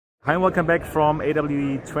Hi and welcome back from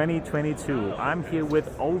AWE 2022. I'm here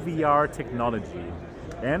with OVR Technology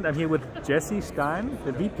and I'm here with Jesse Stein,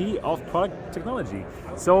 the VP of Product Technology.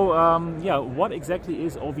 So yeah, what exactly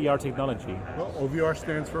is OVR Technology? Well, OVR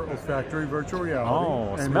stands for Olfactory Virtual Reality.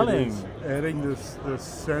 Oh, and smelling. It is adding the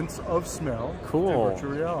sense of smell Cool. to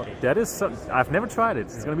virtual reality. That is, I've never tried it.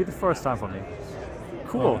 It's going to be the first time for me.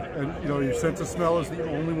 Cool. And you know, your sense of smell is the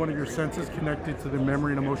only one of your senses connected to the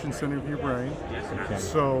memory and emotion center of your brain. Okay.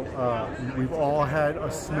 So we've all had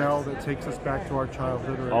a smell that takes us back to our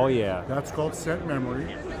childhood. Oh yeah. That's called scent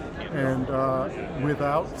memory. And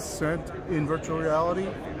without scent in virtual reality,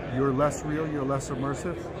 you're less real, you're less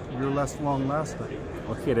immersive, you're less long-lasting.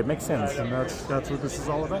 Okay, that makes sense. And that's what this is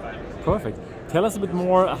all about. Perfect. Tell us a bit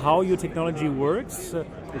more how your technology works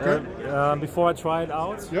before I try it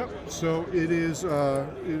out. Yep. So it is a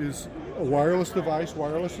wireless device,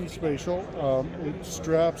 wireless and spatial. It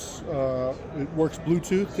straps. It works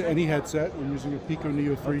Bluetooth to any headset. We're using a Pico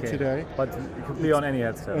Neo 3 today. But it could be on any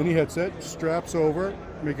headset. Any headset. Straps over.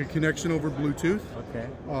 Make a connection over Bluetooth. Okay.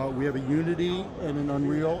 We have a Unity and an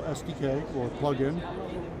Unreal SDK or plugin,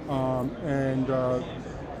 and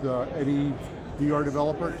any VR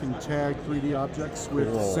developer can tag 3D objects with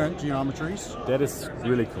scent geometries. That is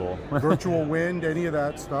really cool. Virtual wind, any of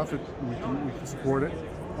that stuff, we can support it.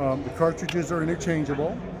 The cartridges are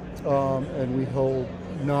interchangeable, and we hold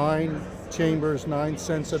 9 chambers, 9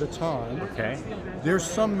 scents at a time. Okay. There's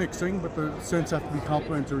some mixing, but the scents have to be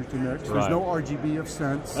complementary to mix. There's no RGB of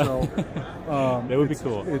scents, so that would be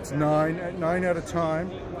cool. It's 9 at a time,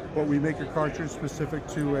 but we make a cartridge specific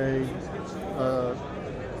to a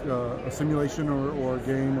simulation or a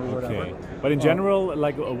game or whatever. Okay. But in general,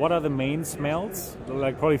 like, what are the main smells?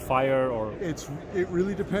 Like probably fire or? It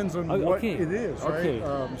really depends on what it is, right?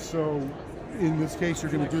 Okay. So in this case,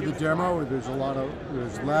 you're going to do the demo. There's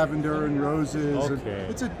lavender and roses. Okay.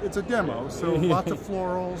 And it's a demo, so lots of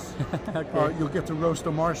florals. Okay. You'll get to roast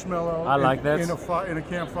a marshmallow. I like that. In a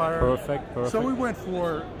campfire. Perfect. Perfect. So we went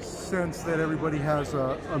for scents that everybody has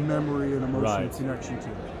a memory and emotion connection to.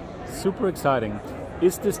 Super exciting.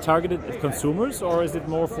 Is this targeted at consumers or is it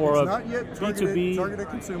more for it's not yet B2B? Targeted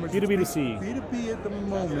consumers. B2B2C. B2B at the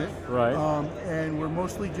moment. Right. And we're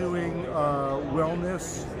mostly doing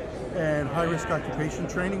wellness and high-risk occupation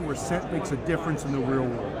training where scent makes a difference in the real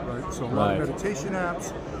world. Right. So a lot of meditation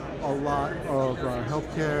apps, a lot of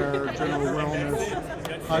healthcare, general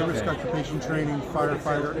wellness, high-risk occupation training,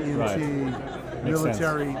 firefighter, EMT.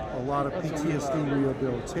 Military, a lot of PTSD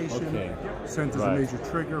rehabilitation. Okay. Scent is a major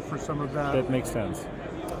trigger for some of that. That makes sense.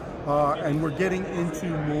 And we're getting into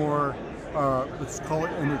more, let's call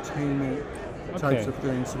it entertainment types of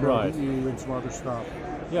things, some LBE and some other stuff.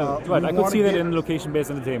 Yeah, right. I could see that in location-based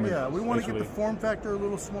entertainment. Yeah, we want to get the form factor a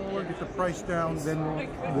little smaller, get the price down, then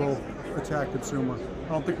we'll attack consumer. I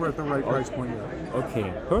don't think we're at the right price point yet.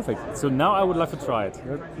 Okay, perfect. So now I would like to try it.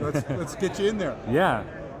 Let's get you in there. Yeah.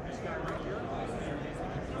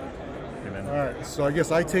 All right, so I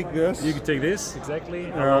guess I take this. You can take this, exactly.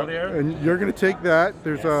 Hello there. And you're going to take that.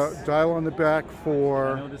 There's a dial on the back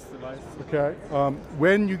for. I know this device. Okay.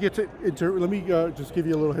 When you get to let me just give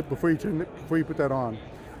you a little hit before you put that on.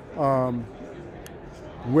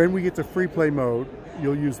 When we get to free play mode,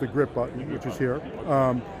 you'll use the grip button, which is here.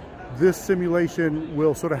 This simulation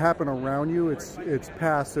will sort of happen around you. It's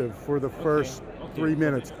passive for the first 3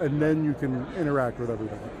 minutes, and then you can interact with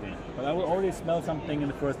everything. Okay. But I will already smell something in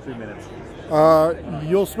the first 3 minutes.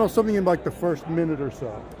 You'll smell something in like the first minute or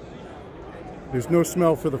so. There's no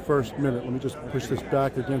smell for the first minute. Let me just push this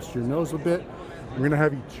back against your nose a bit. I'm going to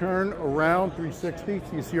have you turn around 360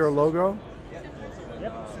 so you see our logo.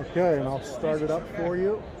 Yep. Okay, and I'll start it up for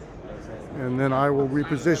you. And then I will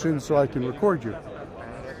reposition so I can record you.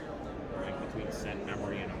 Between scent,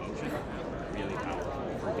 memory, and emotion, really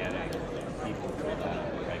powerful for getting people to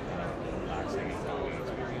relaxing and calming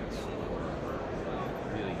experience.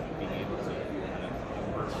 Really being able to kind of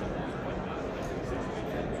immerse in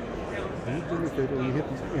And do with it, and you hit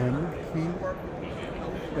the M key.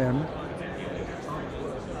 M.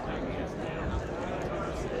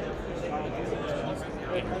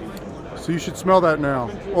 So you should smell that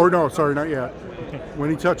now. Or no, sorry, not yet. When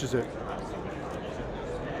he touches it.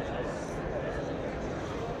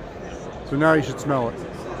 So now you should smell it.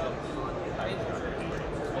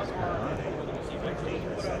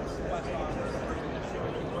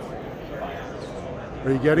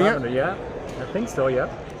 Are you getting it? Yeah, I think so, yeah.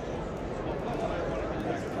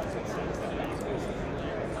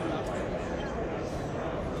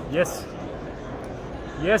 Yes.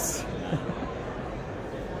 Yes.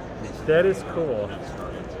 That is cool.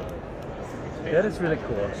 That is really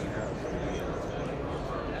cool.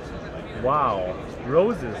 Wow,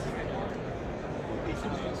 roses.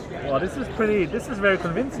 Wow, this is pretty. This is very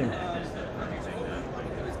convincing.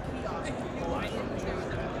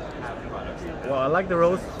 Well, I like the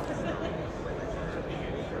rose.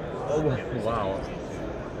 Oh wow.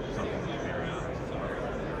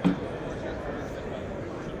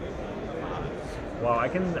 Wow, I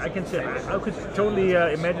could totally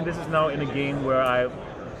imagine this is now in a game where I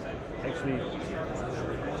actually.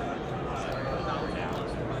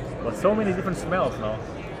 Well, so many different smells now.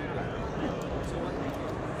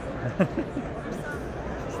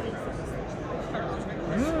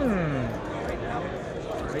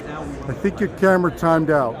 I think your camera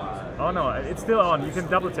timed out. Oh no, it's still on. You can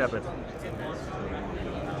double tap it.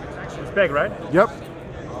 It's back, right? Yep.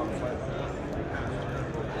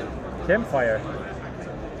 Campfire.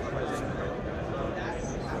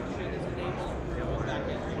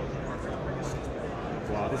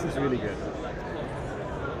 Wow, this is really good.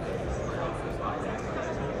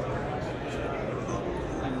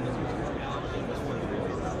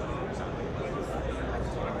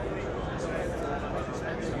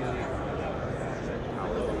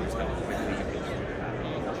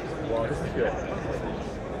 Wow, this is good.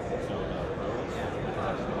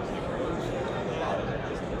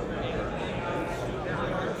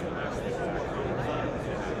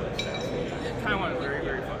 Kind of want it very,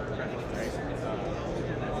 very fun.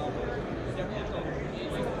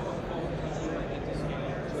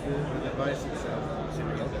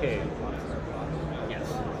 Okay. Yes.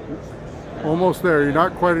 Almost there. You're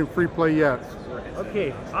not quite in free play yet.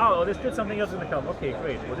 Okay. Oh, there's still something else in the come. Okay,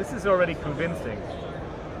 great. Well, this is already convincing.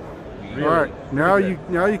 Really, All right. Now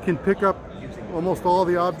really you can pick up almost all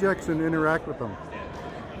the objects and interact with them.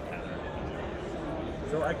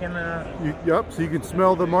 So I can. Yep. So you can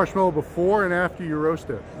smell the marshmallow before and after you roast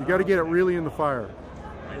it. You got to get it really in the fire.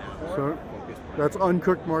 So that's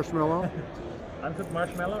uncooked marshmallow. Uncooked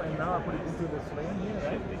marshmallow, and now I put it into the flame here,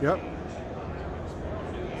 right? Yep.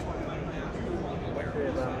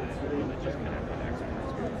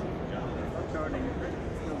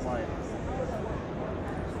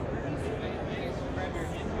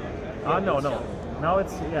 No. Now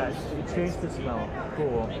it's it changed the smell.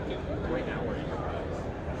 Cool.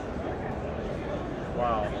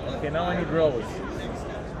 Wow. Okay, now I need rose.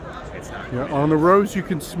 Yeah. On the rose, you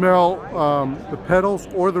can smell the petals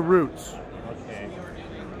or the roots. Okay.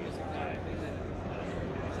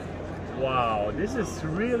 Wow, this is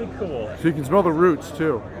really cool. So you can smell the roots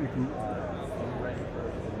too. You can,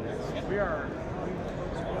 We are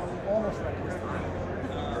almost like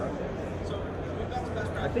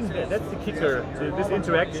I think that's the kicker, this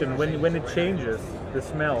interaction when it changes the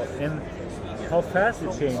smell and how fast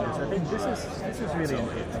it changes. I think this is really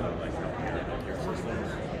interesting.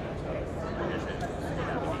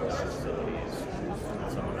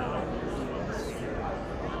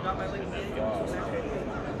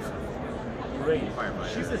 Great.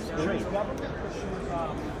 This is great.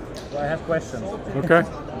 So I have questions. okay.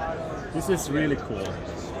 This is really cool.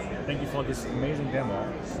 Thank you for this amazing demo.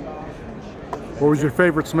 What was your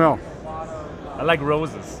favorite smell? I like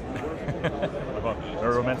roses. I'm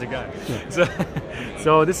a romantic guy.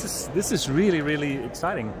 So this is really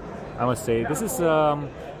exciting. I must say this is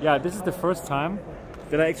this is the first time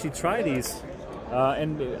that I actually try these.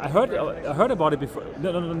 And I heard about it before.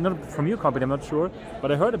 No, not from your company. I'm not sure,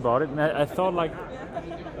 but I heard about it, and I thought like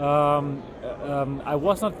I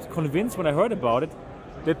was not convinced when I heard about it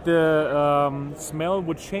that the smell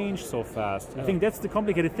would change so fast. I think that's the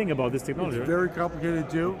complicated thing about this technology. It's very complicated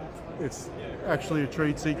to do. It's actually a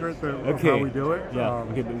trade secret of how we do it. Yeah,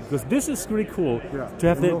 because this is really cool. Yeah. To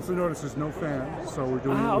have you'll also notice there's no fan, so we're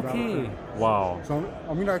doing it without a fan. Wow. So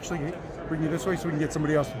I'm going to actually bring you this way so we can get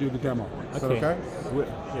somebody else to do the demo. Is that okay?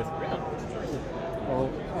 Yes.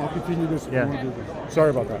 I'll continue this if you want to do this.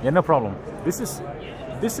 Sorry about that. Yeah, no problem. This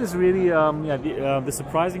is really the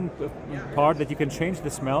surprising part that you can change the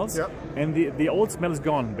smells, and the old smell is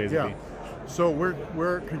gone basically. Yeah. So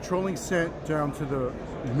we're controlling scent down to the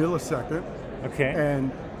millisecond. Okay.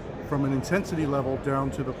 And from an intensity level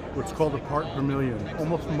down to what's called a part per million,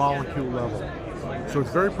 almost molecule level. So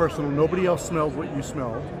it's very personal. Nobody else smells what you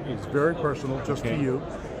smell. It's very personal, just to you.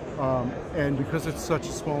 And because it's such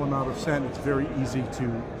a small amount of scent, it's very easy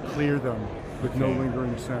to clear them with no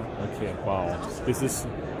lingering scent. Okay, wow.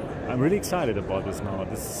 I'm really excited about this now.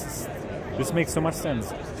 This makes so much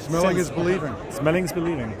sense. Smelling is believing. Smelling is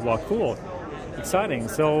believing. Wow, cool. Exciting.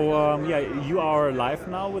 So you are live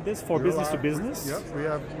now with this for business to business? Yep,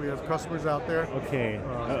 we have customers out there. Okay.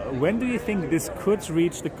 When do you think this could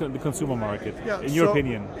reach the consumer market? In your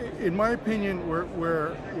opinion? In my opinion, we're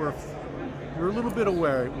We're a little bit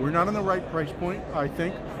away. We're not on the right price point, I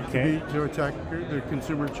think, to attack the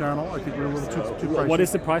consumer channel. I think we're a little too pricey. What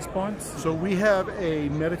is the price point? So we have a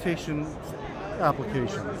meditation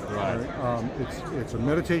application. Right. It's a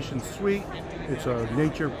meditation suite. It's a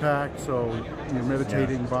nature pack, so you're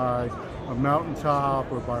meditating by a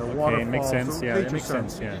mountaintop or by a waterfall. Okay, it makes sense. So Yeah, it makes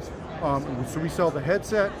sense. Yes. So we sell the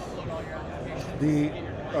headset, the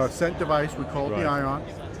scent device, we call it the Ion,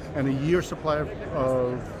 and a year supply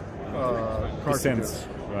of cartridges.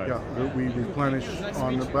 Right. Yeah, we replenish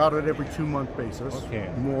on about it every 2-month basis. Okay.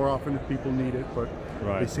 More often if people need it, but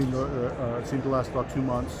they seem to last about 2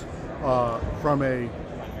 months.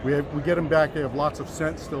 We get them back. They have lots of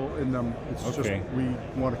scent still in them. It's just we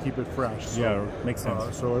want to keep it fresh. So, yeah, makes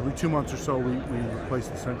sense. So every 2 months or so, we replace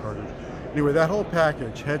the scent cartridge. Anyway, that whole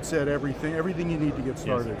package, headset, everything you need to get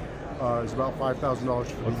started, is about $5,000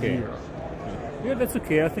 for the year. Yeah, that's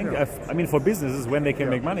okay. I think. I mean, for businesses, when they can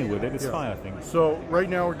make money with it, it's fine. I think. So right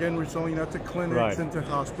now, again, we're selling that to clinics and to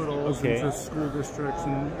hospitals and to school districts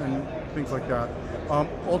and things like that.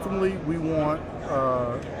 Ultimately, we want.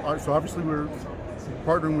 So obviously, we're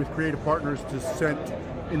partnering with creative partners to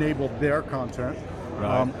enable their content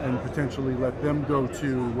and potentially let them go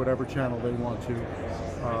to whatever channel they want to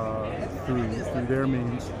through their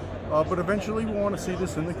means. But eventually we want to see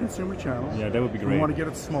this in the consumer channel. Yeah, that would be great. We want to get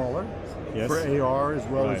it smaller for AR as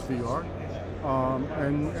well as VR.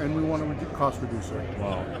 And we want to cost reduce it.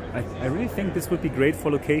 Wow. I really think this would be great for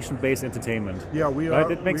location-based entertainment. Yeah, we are.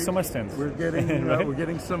 That makes so much sense. We're getting we're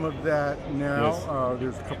getting some of that now.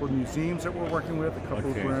 There's a couple of museums that we're working with, a couple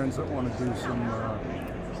of brands that want to do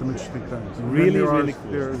some interesting things. And really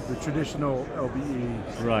cool. There's the traditional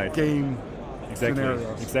LBE game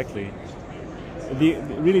scenarios. Exactly.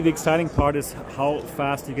 Really the exciting part is how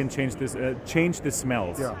fast you can change the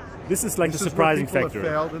smells. Yeah. This is like the surprising factor.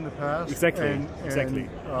 Have failed in the past. Exactly. Exactly.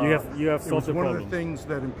 You have solved the problem. It was one of the things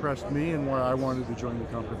that impressed me and why I wanted to join the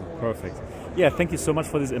company. Perfect. Yeah. Thank you so much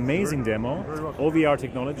for this amazing demo. OVR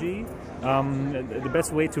Technology. The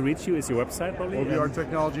best way to reach you is your website, probably.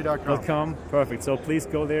 OVRtechnology.com. Perfect. So please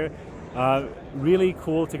go there. Really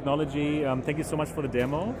cool technology. Thank you so much for the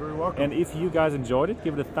demo. Very welcome. And if you guys enjoyed it,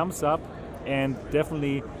 give it a thumbs up, and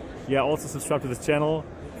definitely, also subscribe to this channel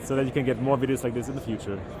so that you can get more videos like this in the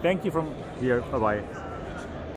future. Thank you from here. Bye-bye.